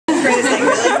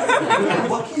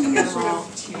What can you sort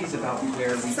of tease about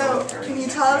where we So, can you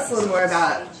tell us a little more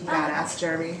about Badass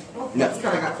Jeremy? What's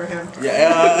coming up for him?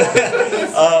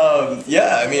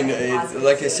 Yeah, I mean,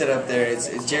 like I said up there,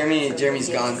 Jeremy's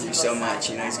gone through so much.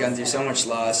 You know, he's gone through so much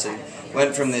loss and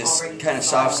went from this kind of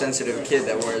soft, sensitive kid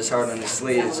that wore his heart on his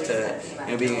sleeves to,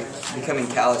 you know, becoming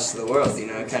callous to the world. You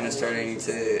know, kind of starting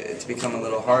to become a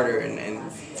little harder and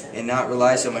not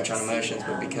rely so much on emotions,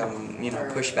 but become, you know,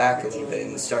 push back a little bit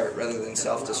and start, rather than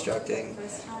self-destructing,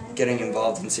 getting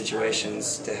involved in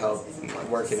situations to help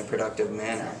work in a productive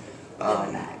manner.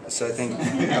 So I think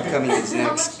upcoming these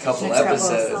next couple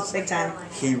episodes,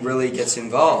 he really gets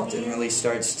involved and really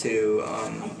starts to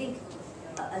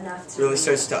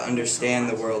understand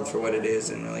the world for what it is,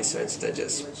 and really starts to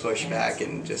just push back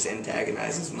and just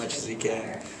antagonize as much as he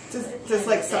can. Does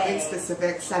like something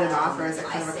specific set it off, or is it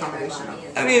kind of a combination of?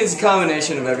 I mean, it's a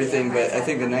combination of everything, but I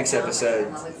think the next episode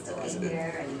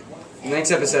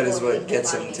is what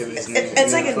gets him to his new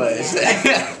place.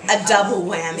 a double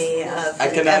whammy of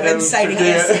inciting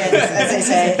incidents, as they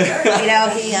say. You know,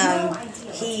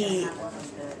 he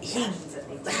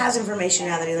has information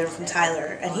now that he learned from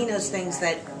Tyler, and he knows things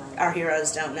that our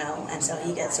heroes don't know, and so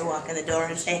he gets to walk in the door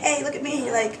and say, hey, look at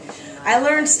me, like, I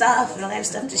learned stuff, and I have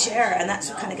stuff to share, and that's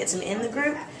what kind of gets him in the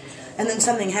group. And then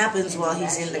something happens while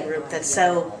he's in the group that's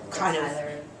so kind of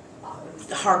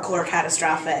hardcore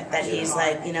catastrophic that he's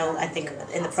like, you know, I think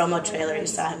in the promo trailer you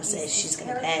saw him say, she's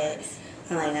going to pay.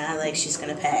 Elena, like, she's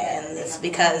going to pay, and it's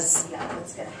because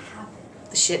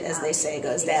the shit, as they say,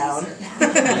 goes down.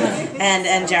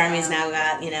 and Jeremy's now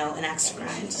got, you know, an axe to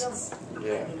grind.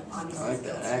 Yeah, I like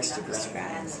that, axe to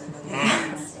grind.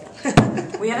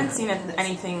 We haven't seen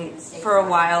anything for a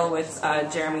while with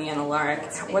Jeremy and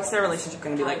Alaric. What's their relationship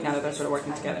going to be like now that they're sort of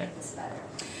working together?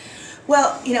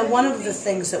 Well, you know, one of the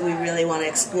things that we really want to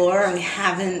explore, and we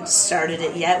haven't started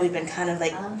it yet, we've been kind of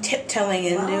like tiptoeing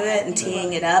into it and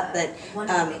teeing it up, but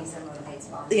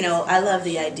you know, I love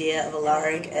the idea of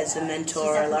Alaric as a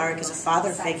mentor. Alaric as a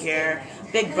father figure,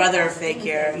 big brother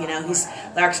figure. You know, Alaric's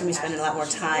going to be spending a lot more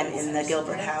time in the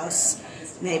Gilbert house.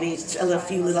 Maybe a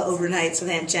few little overnights with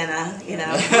Aunt Jenna, you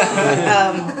know.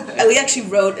 We actually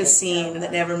wrote a scene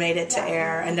that never made it to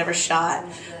air and never shot,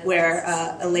 where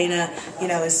Elena, you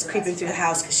know, is creeping through the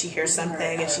house because she hears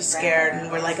something and she's scared,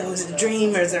 and we're like, oh, is it a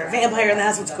dream, or is there a vampire in the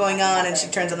house? What's going on? And she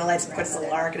turns on the lights and puts the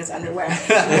Alaric in his underwear. He's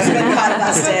been caught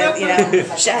busted, you know,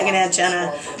 shagging Aunt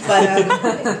Jenna.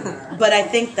 But I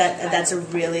think that's a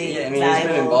really I mean, he's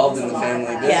been involved in the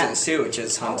family business too, which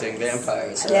is hunting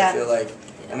vampires. So I feel like,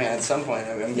 I mean, at some point,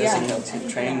 I'm guessing he'll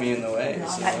train me in the ways.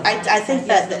 You know? I think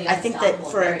that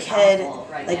for a kid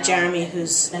like Jeremy,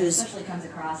 who's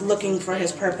looking for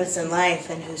his purpose in life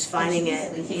and who's finding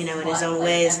it, you know, in his own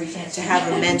ways, to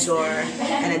have a mentor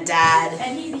and a dad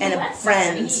and a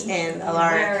friend in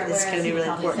Alaric is going to be really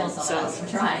important. So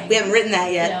we haven't written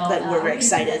that yet, but we're very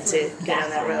excited to get on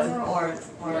that road.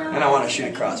 And I want to shoot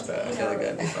a crossbow. I feel like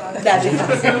that'd be fun. That'd be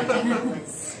fun.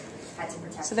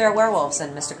 So there are werewolves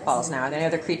in Mystic Falls now. Are there any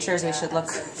other creatures we should look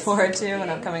forward to in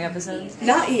upcoming episodes?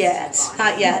 Not yet.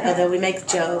 Although we make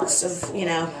jokes of, you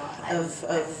know, of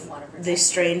the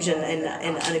strange and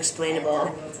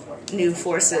unexplainable new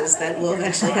forces that will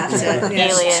eventually have to, you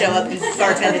know, show up and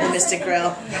bartend at the Mystic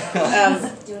Grill.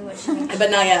 But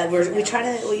not yet. We try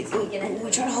to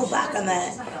hold back on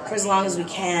that for as long as we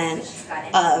can,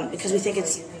 because we think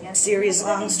it's series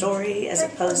long story as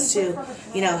opposed to,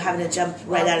 you know, having to jump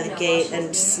right out of the gate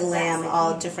and slam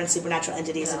all different supernatural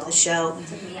entities into the show.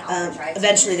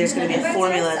 Eventually there's going to be a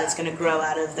formula that's going to grow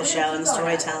out of the show and the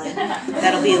storytelling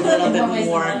that'll be a little bit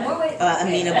more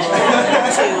amenable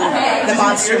to the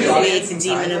monster of the week, the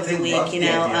demon of the week, you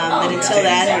know. But until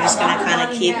then, we're just going to kind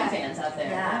of keep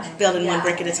building one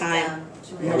brick at a time.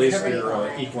 At least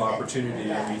they're equal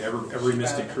opportunity. I mean, every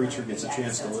mystic creature gets a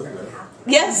chance to live there.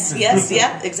 Yes,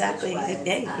 yeah, exactly.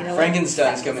 Hey, you know,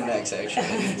 Frankenstein's coming next, actually.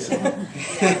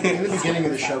 In the beginning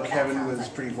of the show, Kevin was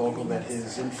pretty vocal that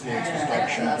his influence was Dark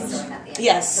Shadows.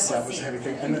 Yes. That was a heavy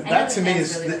thing. And that, to me,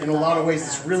 is, in a lot of ways,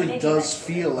 this really does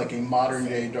feel like a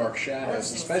modern-day Dark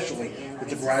Shadows, especially with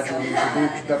the gradual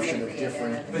introduction of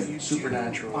different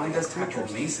supernatural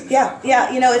creatures.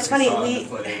 Yeah, you know, it's funny, I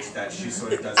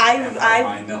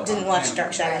didn't watch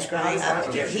Dark Shadows growing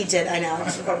up. He did, I know.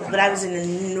 But I was an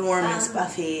enormous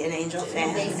Buffy and Angel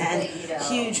fan, and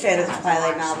huge fan of the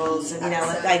Twilight novels. And, you know,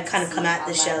 I kind of come at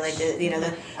the show like, the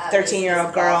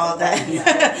 13-year-old girl that,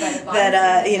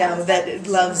 you know, that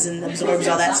loves and absorbs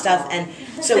all that stuff. And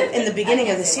So in the beginning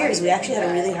of the series, we actually had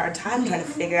a really hard time trying to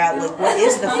figure out like what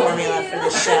is the formula for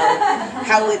this show,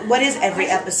 what is every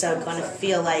episode going to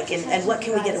feel like, and what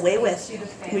can we get away with.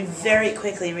 We very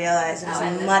quickly realized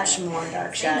there's much more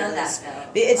Dark Shadows.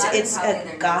 It's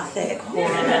a gothic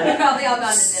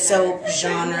horror soap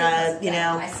genre, you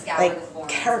know, like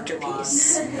character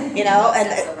piece, you know, and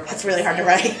it's really hard to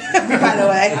write, by the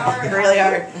way, really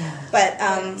hard. But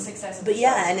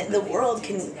yeah, and the world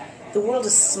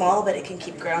is small, but it can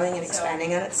keep growing and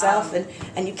expanding on itself,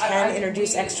 and you can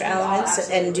introduce extra elements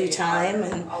in due time,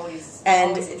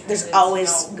 and there's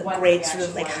always great sort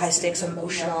of like high stakes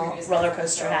emotional roller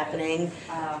coaster happening,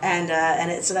 and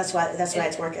so that's why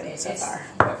it's working so far.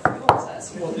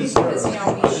 Well, is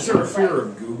there a fear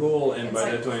of Google? And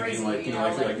by that I mean like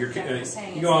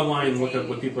you go online and look at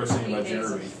what people are saying about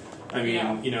Jeremy. I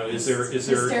mean, you know, is there?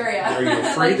 Are you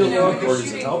afraid to look, or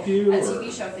does it help you? Or?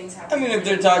 I mean, if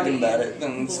they're talking about it,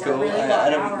 then it's cool. I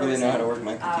don't really know how to work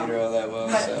my computer all that well,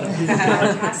 so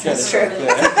That's true.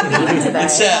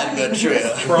 It's sad but true.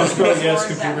 Crossbow, yes.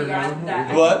 Computer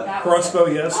no. What? Crossbow,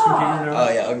 yes. Computer no. Oh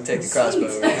yeah, I'll take the crossbow.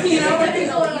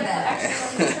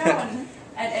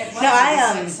 No,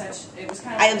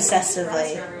 I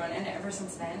obsessively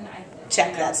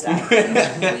check that stuff.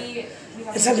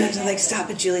 And sometimes I'm like,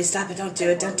 stop it, Julie, stop it, don't do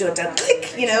it, don't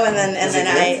click, you know, and then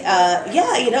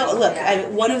yeah, you know, look,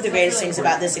 one of the greatest things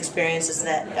about this experience is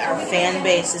that our fan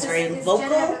base is very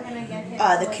vocal.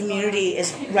 The community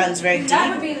runs very deep,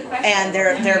 and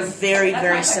they're very,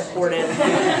 very supportive,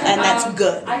 and that's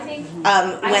good.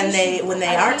 When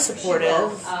they aren't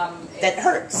supportive, that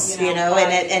hurts, you know,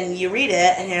 and you read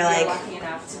it and you're like,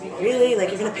 really, like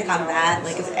you're gonna pick on that,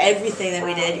 like if everything that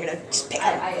we did, you're gonna just pick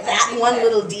on that one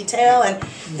little detail, and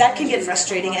that can get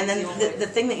frustrating. And then the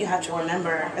thing that you have to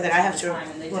remember, or that I have to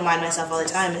remind myself all the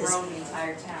time, is,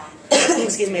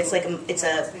 excuse me, it's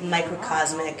a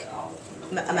microcosmic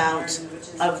amount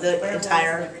of the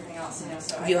entire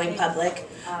viewing public,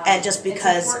 and just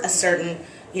because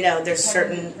there's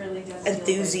certain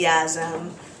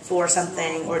enthusiasm for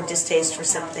something or distaste for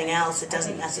something else, it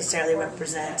doesn't necessarily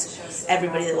represent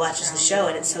everybody that watches the show,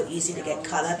 and it's so easy to get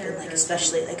caught up in, like,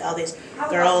 especially like all these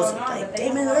girls like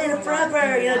Damon and Elena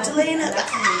forever, you know, Delena,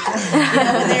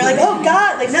 and they're like, oh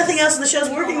God, like nothing else in the show's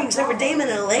working except for Damon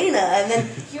and Elena, and then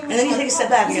you take a step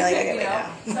back and you're like, okay, wait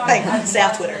now, like stay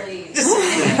off Twitter, just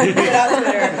get off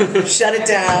Twitter, shut it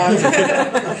down,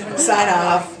 sign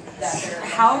off.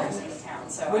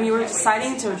 When you were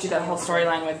deciding to do that whole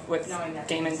storyline with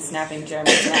Damon snapping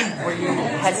Jeremy's neck, were you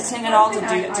hesitant at all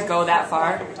to go that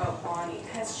far?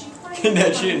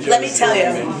 No, she enjoys Let me tell you.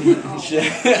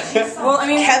 Well, I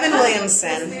mean, Kevin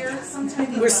Williamson,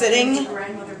 we're sitting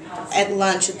at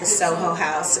lunch at the Soho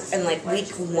House in like week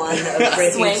 1 of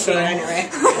Breaking Story.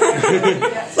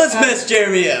 Let's mess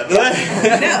Jeremy up. No,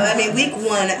 I mean week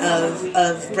 1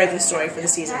 of Breaking Story for the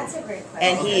season,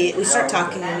 and we start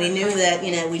talking, and we knew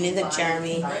that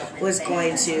Jeremy was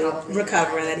going to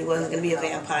recover, and that he wasn't going to be a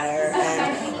vampire,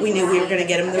 and we knew we were going to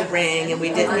get him the ring, and we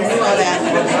knew all that.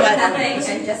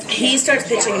 But he starts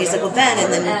pitching, and he's like, well then,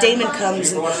 and then Damon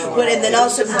comes, and then all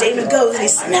of a sudden Damon goes, and he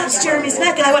snaps Jeremy's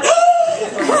neck, and I went,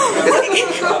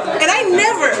 and I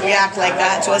never react like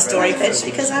that to a story pitch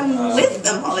because I'm with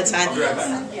them all the time.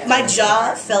 My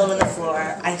jaw fell to the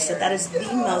floor. I said, that is the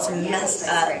most messed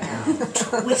up,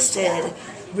 twisted,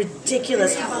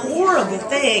 ridiculous, horrible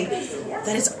thing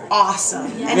that is awesome.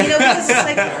 And you know, because it's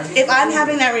like, if I'm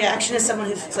having that reaction as someone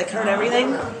who's like heard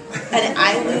everything, and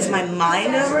I lose my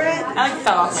mind over it, I like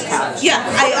fell off my couch. Yeah,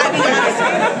 I mean,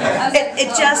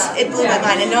 it blew my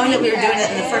mind. And knowing that we were doing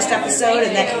it in the first episode,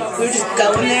 and that we were just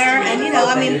going there, and you know,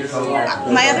 I mean,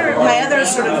 my other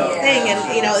sort of thing,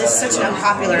 and you know, it's such an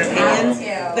unpopular opinion,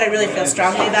 but I really feel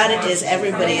strongly about it, is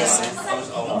everybody's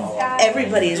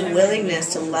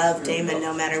willingness to love Damon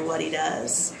no matter what he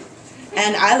does.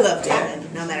 And I love Damon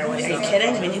no matter what. Are you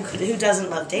kidding? I mean, who doesn't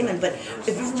love Damon? But if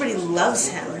everybody loves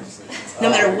him no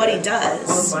matter what he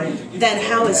does, then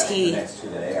how does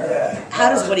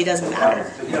what he does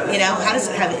matter? You know, how does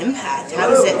it have impact? How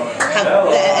does it have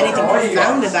anything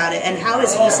profound about it? And how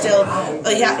is he still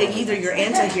either your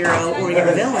anti-hero or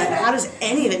your villain? How does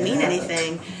any of it mean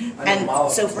anything? And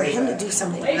so for him to do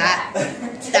something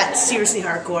that seriously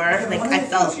hardcore, like I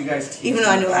felt, even though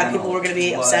I knew a lot of people were going to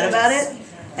be upset about it,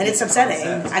 and it's upsetting,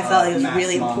 I felt it was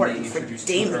really important for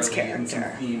Damon's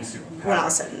character when all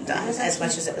was said and done, as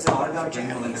much as it was important for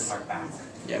Jeremy's.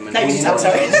 Yeah, I'm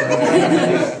sorry. Is there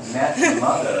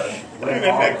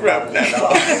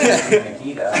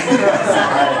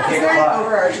an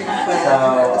overarching plan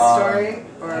for the story?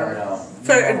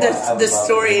 For the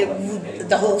story,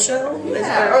 the whole show?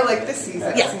 Yeah, or like this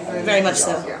season. Yeah, very much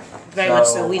so. Yeah. very much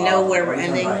so. We know where we're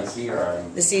ending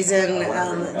the season,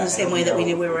 the same way that we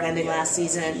knew where we were ending last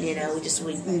season. You know,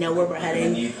 we know where we're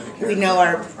heading. We know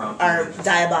our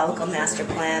diabolical master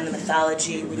plan, the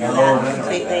mythology. We know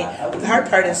that. The hard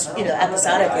part is, you know,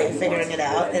 episodically figuring it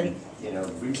out and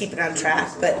keep it on track.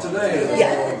 But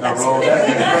yeah, that's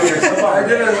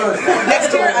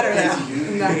next year, I don't know.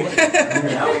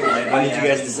 When did you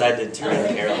guys decide to turn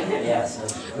Caroline?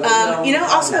 You know,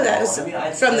 also that was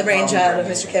from the brainchild of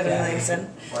Mr. Kevin Williamson.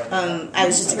 I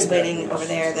was just explaining over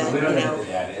there that, you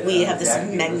know, we have this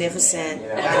magnificent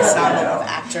ensemble of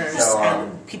actors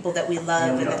and people that we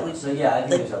love and that we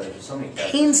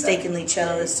painstakingly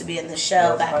chose to be in the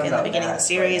show back in the beginning of the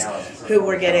series, who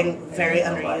were getting very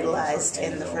underutilized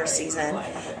in the first season,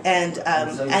 and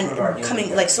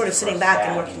coming, like, sort of sitting back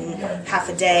and working half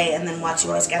a day and then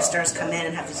watching these guest stars come in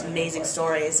and have these amazing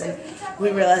stories. And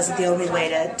we realized that the only way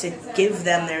to give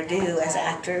them their due as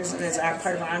actors and as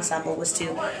part of our ensemble was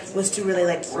to really,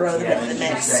 like, throw them into the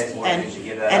mix. And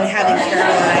having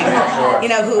Caroline, you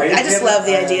know, who I just love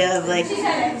the idea of, like,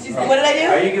 what did I do?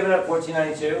 Are you giving up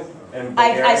 1492?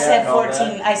 I said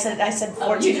 14. I said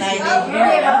 1490.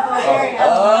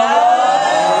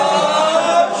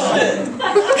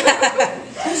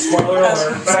 Spoiler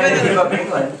alert. But I didn't give up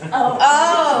England.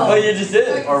 Oh, you just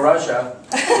did. Or Russia.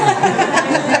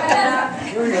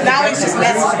 Now it's just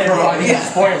messy.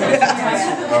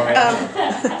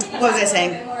 What was I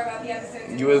saying?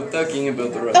 You were talking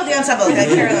about the Oh, the ensemble,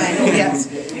 Caroline. Yes.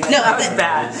 No, That was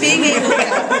bad. being able,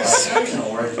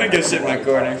 I go sit in my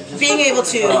corner. being able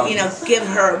to, you know,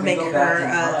 make her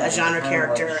a genre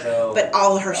character, but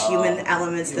all her human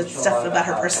elements, the stuff about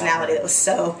her personality that was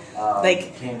so,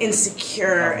 like,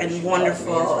 insecure and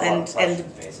wonderful and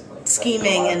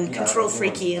scheming and control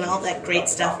freaky and all that great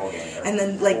stuff, and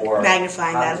then, like,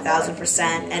 magnifying that 1,000%,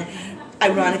 and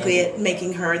ironically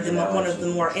making her one of the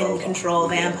more in control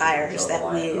vampires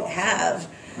that we have.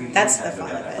 That's the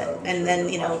fun of it. And then,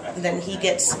 you know, then he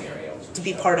gets to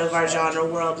be part of our genre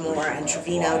world more, and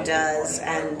Trevino does,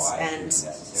 and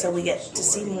so we get to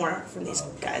see more from these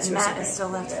guys. Matt is still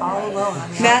left all alone on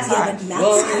the Matt, outside.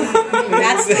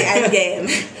 Matt's the end game.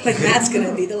 Like, Matt's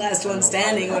gonna be the last one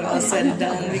standing when all is said and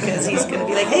done, because he's gonna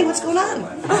be like, "Hey, what's going on?"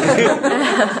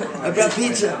 I brought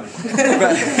pizza.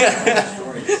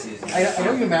 I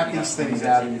know you map these things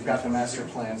out and you've got the master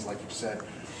plans, like you said.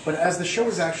 But as the show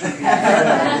is actually being filmed,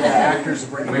 the actors are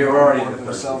bringing more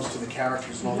themselves to the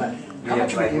characters and all that. How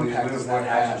much of an impact does that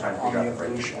have on the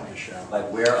evolution of the show?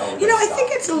 You know, I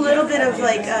think it's a little bit of,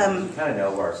 like, kind of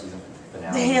know where our season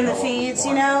the hand that feeds,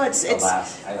 you know. It's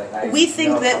we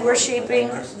think that we're shaping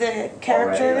the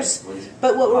characters,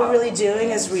 but what we're really doing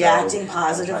is reacting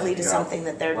positively to something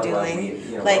that they're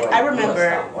doing. Like, I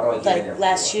remember, like,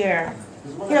 last year,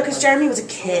 you know, because Jeremy was a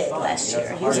kid last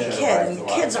year. He was a kid, and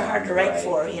kids are hard to write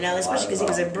for, you know, especially because he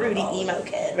was a broody emo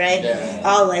kid, right?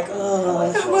 All like, oh,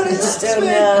 I just don't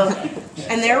know.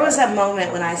 And there was a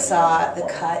moment when I saw the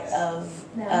cut of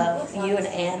you and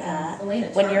Anna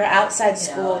when you're outside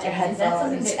school with your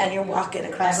headphones and you're walking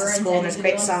across the school and there's a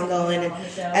great song going,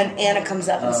 and Anna comes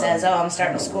up and says, "Oh, I'm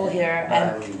starting school here,"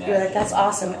 and you're like, "That's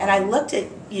awesome." And I looked at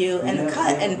you and the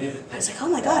cut, and I was like, "Oh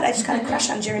my God, I just got a crush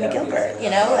on Jeremy Gilbert," you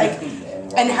know, like,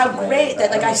 and how great that,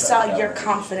 like, I saw your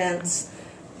confidence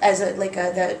as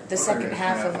the second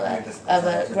half of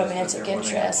a romantic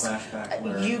interest.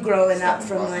 You growing up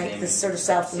from, like, this sort of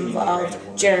self-involved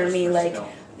Jeremy, like,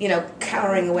 you know,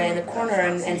 cowering away in the corner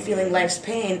and feeling life's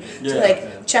pain, to,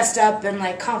 like, chest up and,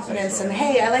 like, confidence and,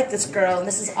 hey, I like this girl and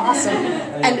this is awesome.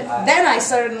 And then I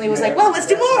suddenly was like, well, let's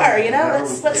do more, you know,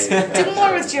 let's do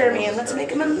more with Jeremy, and let's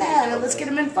make him a man, and let's get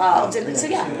him involved. And so,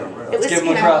 yeah, it was, Give him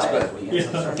you a know, prospect.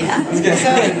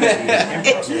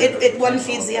 so it one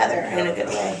feeds the other in a good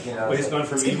way. Well, he's gone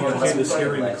from emo kid to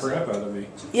scaring the crap out of me.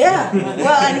 Yeah,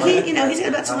 well, and he, you know, he's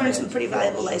about to learn some pretty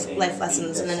valuable life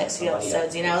lessons in the next few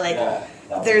episodes. You know, like,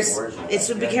 it's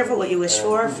be careful what you wish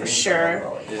for sure,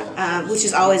 which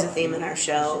is always a theme in our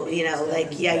show. You know,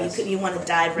 like, yeah, you want to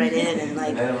dive right in and,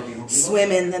 like,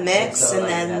 swim in the mix, and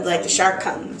then, like, the shark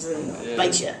comes and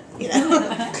bites you. You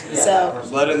know, so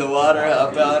Blood in the water,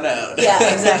 up on out.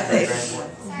 yeah, exactly.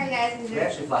 Sorry guys, we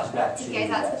actually flashed back. You guys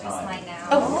have to be slide now.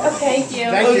 Oh, okay. Thank you.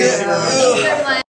 Thank you, everyone.